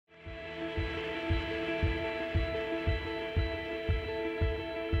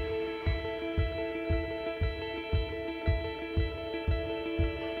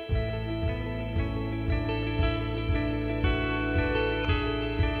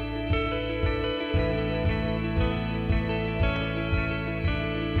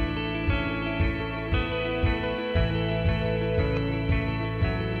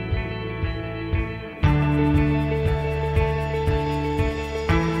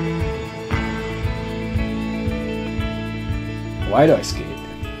Why do I skate?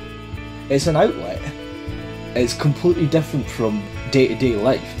 It's an outlet. It's completely different from day-to-day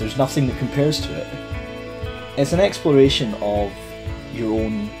life. There's nothing that compares to it. It's an exploration of your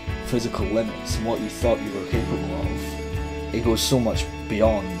own physical limits and what you thought you were capable of. It goes so much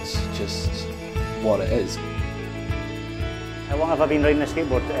beyond just what it is. How long have I been riding a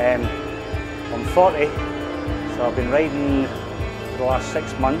skateboard? I'm 40, so I've been riding for the last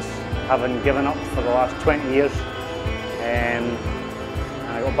 6 months, having given up for the last 20 years. And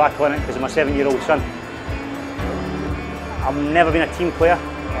I got back on it because of my 7-year-old son. I've never been a team player,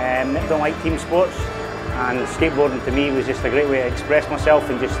 don't like team sports, and skateboarding to me was just a great way to express myself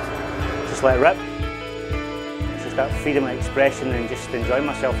and just let it rip. It's just that freedom of expression and just enjoying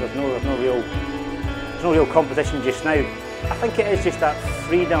myself. There's no real competition just now. I think it is just that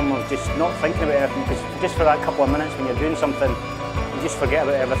freedom of just not thinking about everything, because just for that couple of minutes when you're doing something, you just forget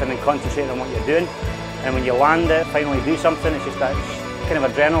about everything and concentrate on what you're doing. And when you land it, finally do something, it's just that kind of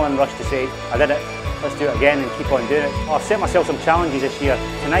adrenaline rush to say, I did it, let's do it again and keep on doing it. I've set myself some challenges this year.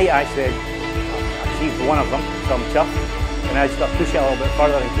 Tonight actually I achieved one of them, so I'm chuffed. And I just got to push it a little bit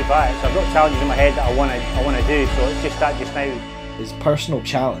further and keep at it. So I've got challenges in my head that I want to do, so it's just that just now. It's a personal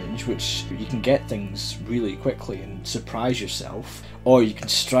challenge, which you can get things really quickly and surprise yourself, or you can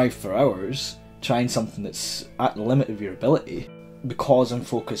strive for hours trying something that's at the limit of your ability. Because I'm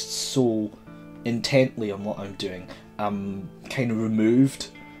focused so intently on what I'm doing, I'm kind of removed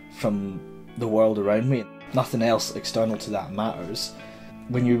from the world around me. Nothing else external to that matters.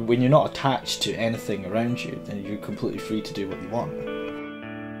 When you're not attached to anything around you, then you're completely free to do what you want.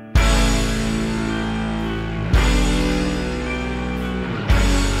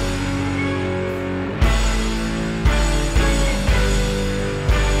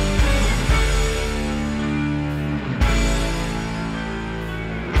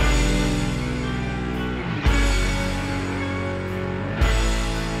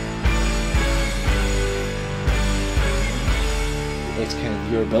 It's kind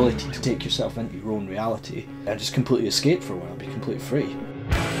of your ability to take yourself into your own reality and just completely escape for a while, be completely free.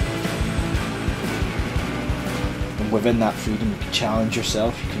 And within that freedom you can challenge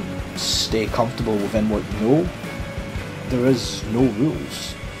yourself, you can stay comfortable within what you know. There is no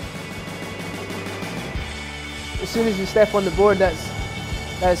rules. As soon as you step on the board,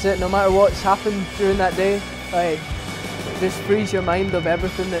 that's it. No matter what's happened during that day, like, it just frees your mind of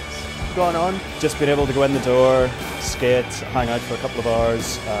everything that's gone on. Just being able to go in the door, skate, hang out for a couple of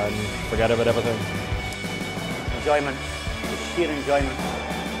hours and forget about everything. Enjoyment, just sheer enjoyment.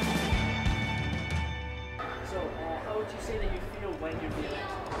 So, how would you say that you feel when you're doing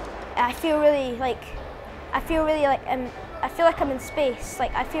it? I feel like I'm in space.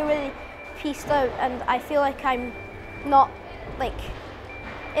 Like, I feel really pieced out, and I feel like I'm not like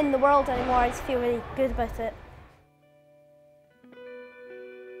in the world anymore. I just feel really good about it.